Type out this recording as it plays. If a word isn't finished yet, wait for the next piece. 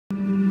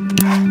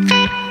Do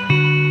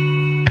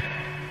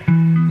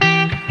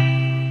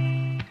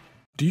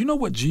you know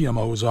what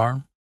GMOs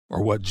are,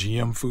 or what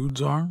GM foods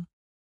are?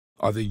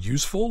 Are they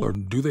useful, or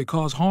do they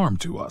cause harm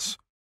to us?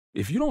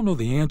 If you don't know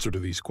the answer to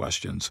these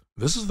questions,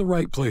 this is the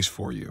right place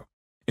for you.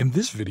 In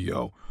this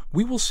video,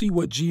 we will see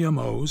what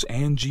GMOs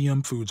and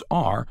GM foods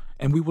are,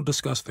 and we will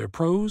discuss their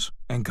pros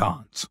and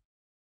cons.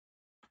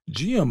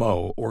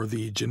 GMO, or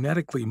the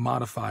genetically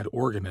modified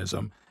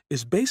organism,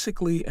 is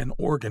basically an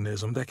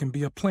organism that can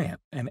be a plant,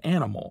 an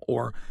animal,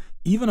 or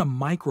even a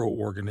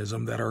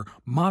microorganism that are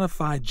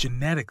modified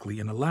genetically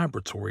in a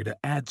laboratory to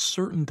add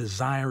certain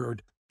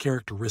desired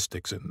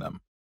characteristics in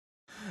them.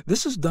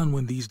 This is done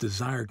when these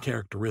desired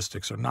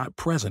characteristics are not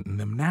present in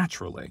them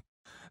naturally.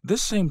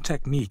 This same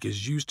technique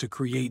is used to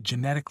create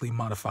genetically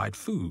modified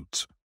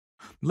foods.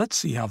 Let's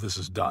see how this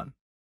is done.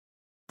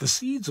 The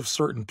seeds of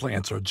certain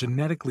plants are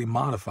genetically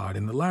modified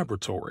in the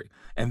laboratory,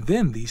 and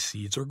then these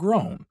seeds are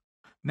grown.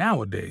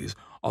 Nowadays,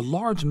 a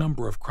large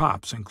number of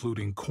crops,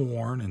 including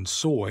corn and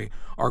soy,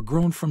 are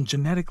grown from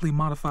genetically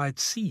modified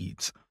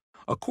seeds.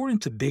 According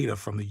to data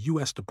from the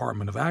U.S.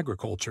 Department of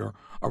Agriculture,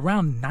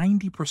 around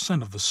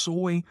 90% of the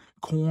soy,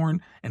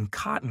 corn, and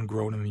cotton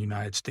grown in the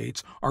United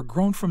States are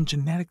grown from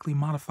genetically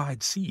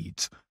modified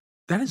seeds.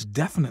 That is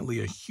definitely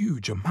a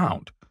huge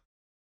amount.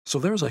 So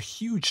there's a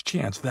huge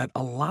chance that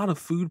a lot of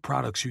food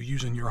products you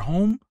use in your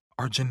home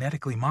are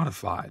genetically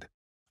modified.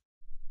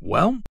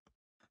 Well,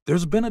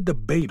 there's been a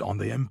debate on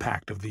the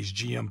impact of these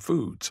GM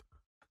foods.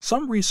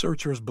 Some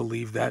researchers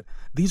believe that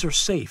these are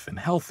safe and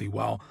healthy,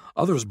 while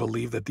others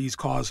believe that these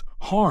cause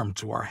harm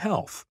to our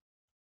health.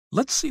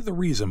 Let's see the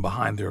reason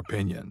behind their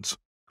opinions.